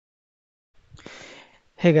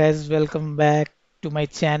Hey guys, welcome back to my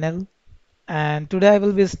channel. And today I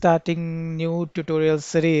will be starting new tutorial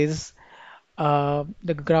series, the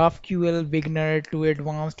GraphQL beginner to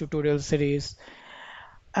advanced tutorial series.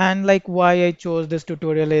 And like why I chose this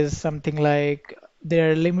tutorial is something like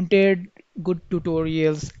there are limited good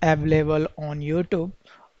tutorials available on YouTube.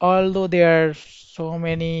 Although there are so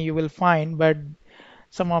many you will find, but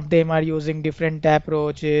some of them are using different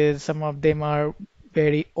approaches, some of them are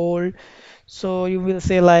very old. So you will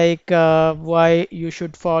say like why you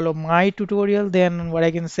should follow my tutorial. Then what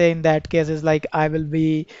I can say in that case is like I will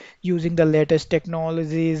be using the latest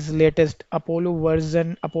technologies, latest Apollo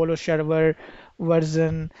version, Apollo server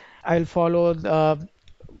version. I will follow the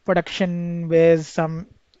production with some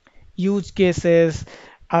use cases.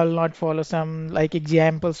 I will not follow some like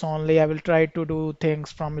examples only. I will try to do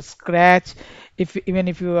things from scratch. If even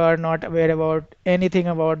if you are not aware about anything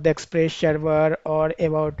about the Express server or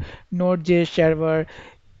about Node.js server,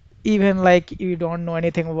 even like you don't know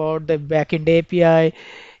anything about the backend API,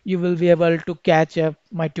 you will be able to catch up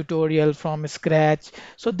my tutorial from scratch.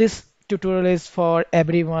 So this tutorial is for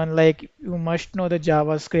everyone. Like you must know the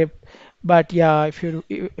JavaScript, but yeah, if you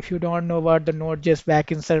don't know about the Node.js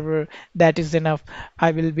backend server, that is enough.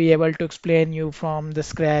 I will be able to explain you from the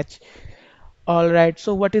scratch. All right,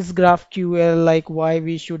 so what is GraphQL? Like why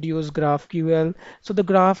we should use GraphQL? So the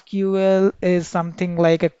GraphQL is something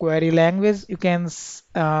like a query language.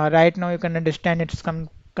 Right now you can understand it's some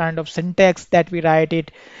kind of syntax that we write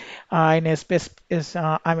it in a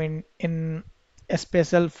in a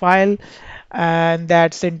special file, and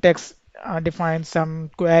that syntax defines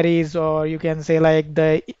some queries, or you can say like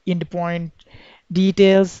the endpoint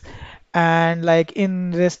details. And like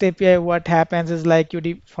in REST API, what happens is like you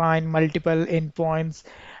define multiple endpoints,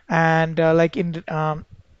 and like in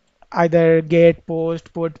either get,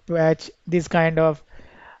 post, put, fetch, these kind of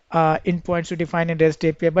endpoints to define in REST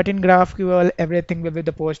API. But in GraphQL, everything will be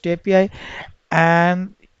the post API,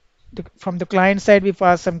 and from the client side, we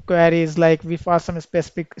pass some queries, like we pass some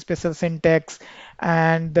specific special syntax,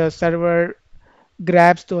 and the server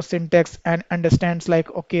grabs those syntax and understands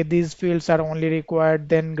like okay, these fields are only required.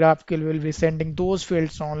 Then GraphQL will be sending those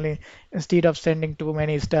fields only instead of sending too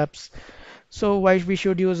many steps. So why we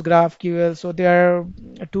should use GraphQL? So there are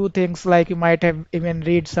two things, like you might have even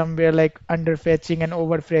read somewhere like underfetching and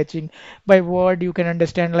overfetching. By word you can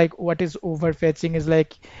understand like what is overfetching is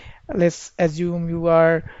like, let's assume you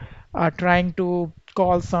are trying to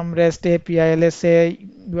call some REST API. Let's say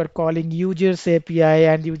you are calling users API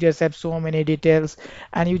and you just have so many details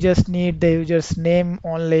and you just need the user's name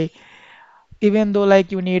only. Even though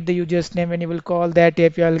like you need the user's name, when you will call that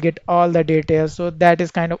API, you'll get all the details. So that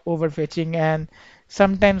is kind of overfetching. And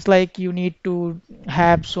sometimes like you need to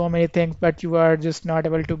have so many things, but you are just not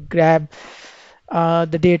able to grab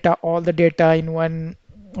the data, all the data in one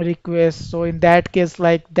request. So in that case,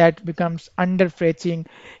 like that becomes underfetching.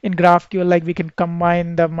 In GraphQL, like we can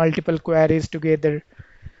combine the multiple queries together.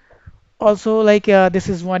 Also, like this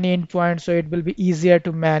is one endpoint, so it will be easier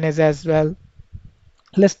to manage as well.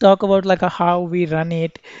 Let's talk about like how we run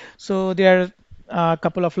it. So there are a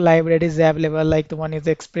couple of libraries available. Like the one is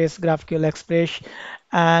Express, GraphQL Express,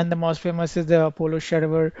 and the most famous is the Apollo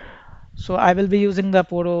server. So I will be using the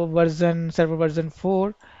Apollo version, server version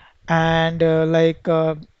 4, and there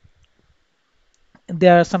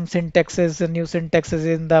are some syntaxes, new syntaxes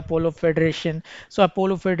in the Apollo Federation. So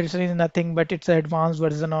Apollo Federation is nothing but it's an advanced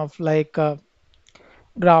version of like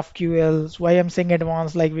GraphQL. So why I'm saying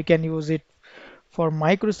advanced, like we can use it for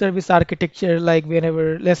microservice architecture. Like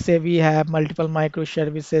whenever, let's say we have multiple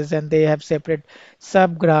microservices and they have separate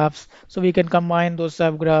subgraphs, so we can combine those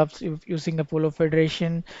subgraphs using Apollo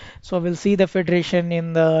Federation. So we'll see the federation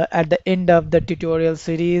in the at the end of the tutorial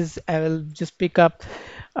series. I will just pick up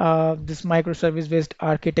this microservice based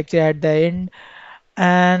architecture at the end.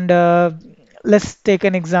 And let's take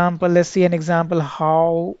an example. Let's see an example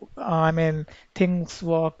how things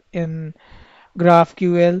work in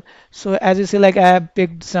GraphQL. So as you see, like I have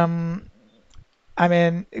picked some,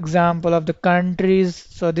 example of the countries.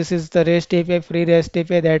 So this is the REST API, free REST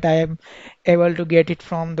API that I am able to get it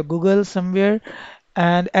from the Google somewhere.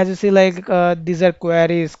 And as you see, like these are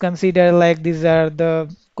queries. Consider like these are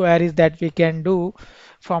the queries that we can do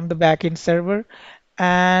from the backend server.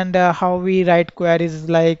 And how we write queries is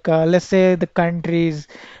like let's say the countries.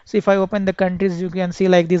 So if I open the countries, you can see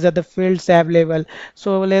like these are the fields available.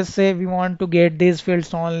 So let's say we want to get these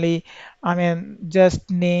fields only. Just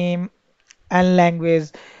name and language.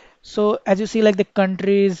 So as you see, like the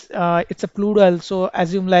countries, it's a plural. So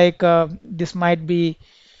assume like this might be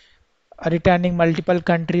returning multiple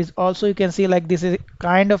countries. Also, you can see like this is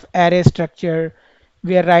kind of array structure.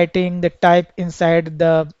 we are writing the type inside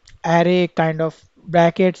the array kind of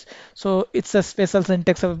brackets. So it's a special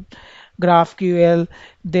syntax of GraphQL.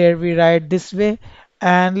 There we write this way.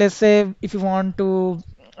 And let's say if you want to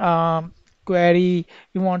query,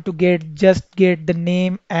 you want to get the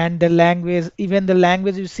name and the language. Even the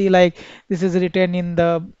language you see like this is written in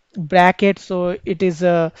the bracket, so it is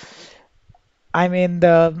a I mean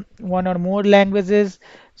the one or more languages.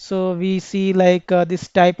 So we see like this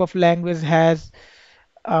type of language has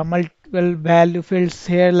multiple value fields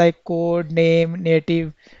here like code, name,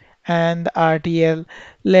 native, and RTL.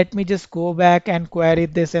 Let me just go back and query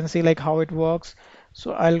this and see like how it works.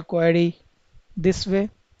 So I'll query this way.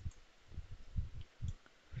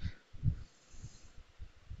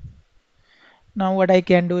 Now what I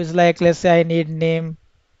can do is like let's say I need name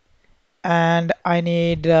and I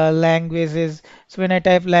need languages. So when I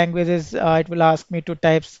type languages, it will ask me to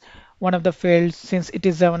type one of the fields since it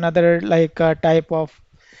is another like type of.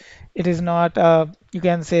 It is not you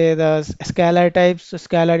can say the scalar types. So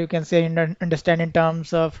scalar you can say understand in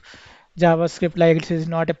terms of JavaScript like it is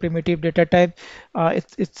not a primitive data type.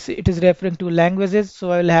 It is referring to languages.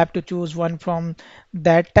 So I will have to choose one from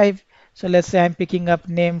that type. So let's say I'm picking up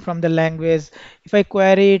name from the language. If I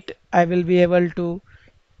query it, I will be able to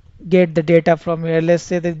get the data from here. Let's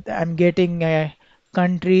say that I'm getting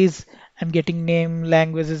countries, I'm getting name,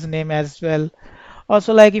 languages name as well.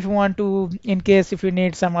 Also, like if you want to, in case if you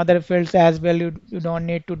need some other fields as well, you don't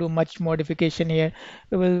need to do much modification here.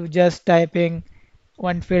 You will just typing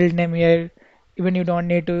one field name here. Even you don't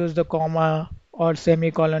need to use the comma or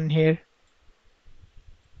semicolon here.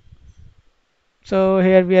 So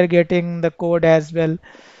here we are getting the code as well.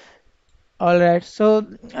 All right, so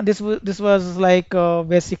this was like a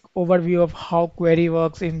basic overview of how query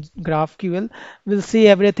works in GraphQL. We'll see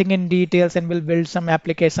everything in details and we'll build some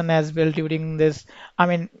application as well during this. I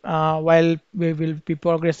mean, while we will be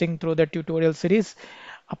progressing through the tutorial series,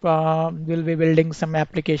 we'll be building some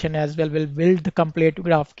application as well. We'll build the complete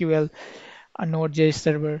GraphQL Node.js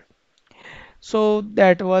server. So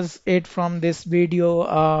that was it from this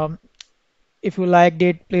video. If you liked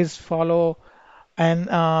it, please follow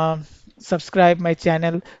and subscribe my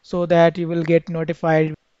channel so that you will get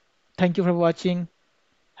notified. Thank you for watching.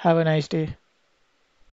 Have a nice day.